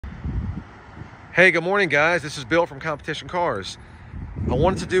Hey, good morning, guys. This is Bill from Competition Cars. I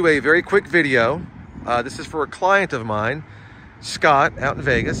wanted to do a very quick video. This is for a client of mine, Scott, out in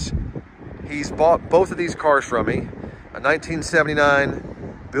Vegas. He's bought both of these cars from me, a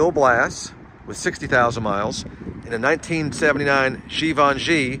 1979 Bill Blass with 60,000 miles and a 1979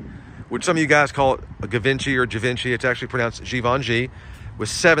 Givenchy, which some of you guys call it a Givenchy or Givenchy. It's actually pronounced Givenchy, with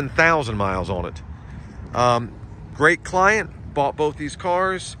 7,000 miles on it. Great client, bought both these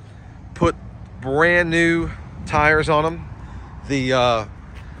cars, put brand new tires on them. The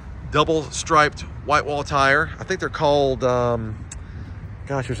double striped white wall tire. I think they're called, gosh,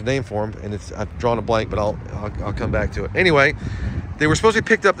 there's a name for them, and I've drawn a blank, but I'll come back to it. Anyway, they were supposed to be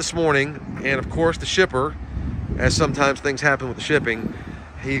picked up this morning, and of course the shipper, as sometimes things happen with the shipping,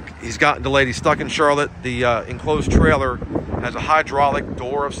 he's gotten delayed. He's stuck in Charlotte. The enclosed trailer has a hydraulic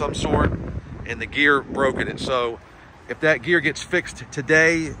door of some sort, and the gear broke in it. So if that gear gets fixed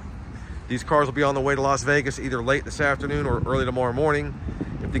today, these cars will be on the way to Las Vegas either late this afternoon or early tomorrow morning.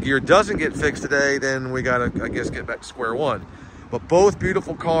 If the gear doesn't get fixed today, then we gotta, I guess, get back to square one. But both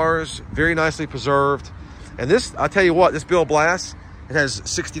beautiful cars, very nicely preserved. And this, I'll tell you what, this Bill Blass, it has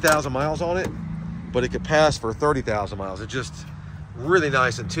 60,000 miles on it, but it could pass for 30,000 miles. It's just really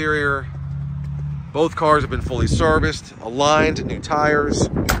nice interior. Both cars have been fully serviced, aligned, new tires,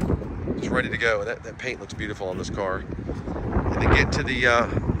 just ready to go. That paint looks beautiful on this car. And to get to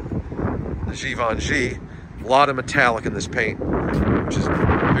the Givenchy, a lot of metallic in this paint, which is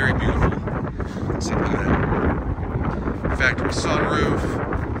very beautiful. Let's see, look at that. Factory sunroof.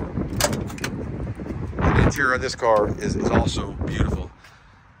 And the interior of this car is also beautiful.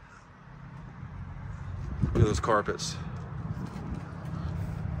 Look at those carpets.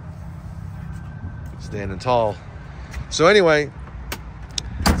 Standing tall. So anyway,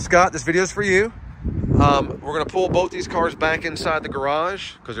 Scott, this video is for you. We're going to pull both these cars back inside the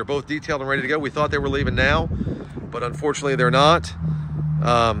garage because they're both detailed and ready to go. We thought they were leaving now, but unfortunately they're not.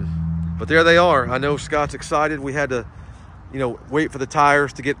 But there they are. I know Scott's excited. We had to, wait for the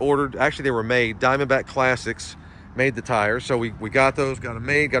tires to get ordered. Actually, they were made. Diamondback Classics made the tires. So we got those, got them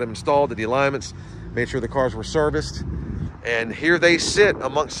made, got them installed, did the alignments, made sure the cars were serviced. And here they sit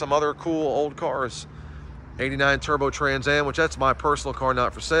amongst some other cool old cars. 89 Turbo Trans Am, which that's my personal car,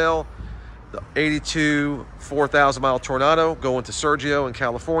 not for sale. The 82 4,000 mile Tornado going to Sergio in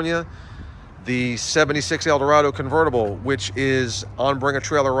California. The 76 Eldorado convertible, which is on Bring a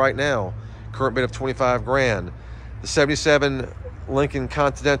Trailer right now. Current bid of 25 grand. The 77 Lincoln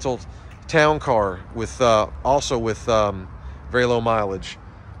Continental Town Car with also with very low mileage,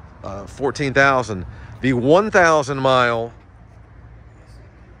 14,000. The 1,000 mile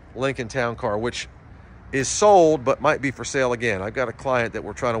Lincoln Town Car, which is sold but might be for sale again. I've got a client that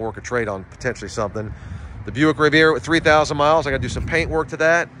we're trying to work a trade on, potentially something. The Buick Riviera with 3,000 miles. I got to do some paint work to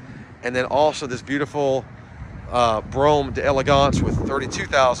that. And then also this beautiful Brome d'Elegance with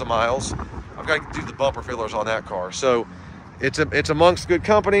 32,000 miles. I've got to do the bumper fillers on that car. So it's amongst good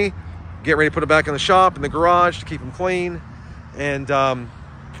company. Get ready to put it back in the shop, in the garage, to keep them clean. And at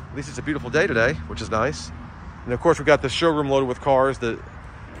least it's a beautiful day today, which is nice. And of course, we've got the showroom loaded with cars. The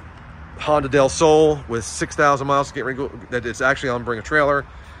Honda Del Sol with 6,000 miles, get ready to go, that it's actually on Bring a Trailer.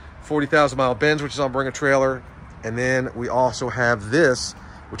 40,000 mile Benz, which is on Bring a Trailer. And then we also have this,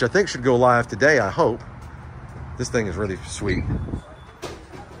 which I think should go live today, I hope. This thing is really sweet.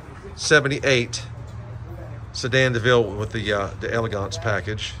 78 Sedan DeVille with the Elegance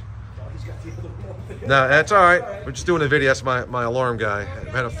package. No, that's all right. We're just doing a video. That's my alarm guy. I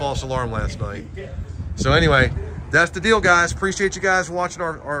had a false alarm last night. So anyway, that's the deal, guys. Appreciate you guys watching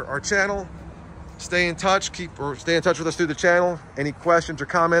our channel. Stay in touch. Stay in touch with us through the channel. Any questions or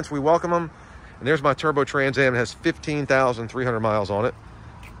comments, we welcome them. And there's my Turbo Trans Am. It has 15,300 miles on it.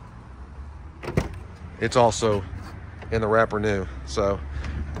 It's also in the wrapper new. So,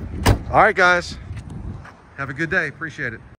 all right, guys. Have a good day. Appreciate it.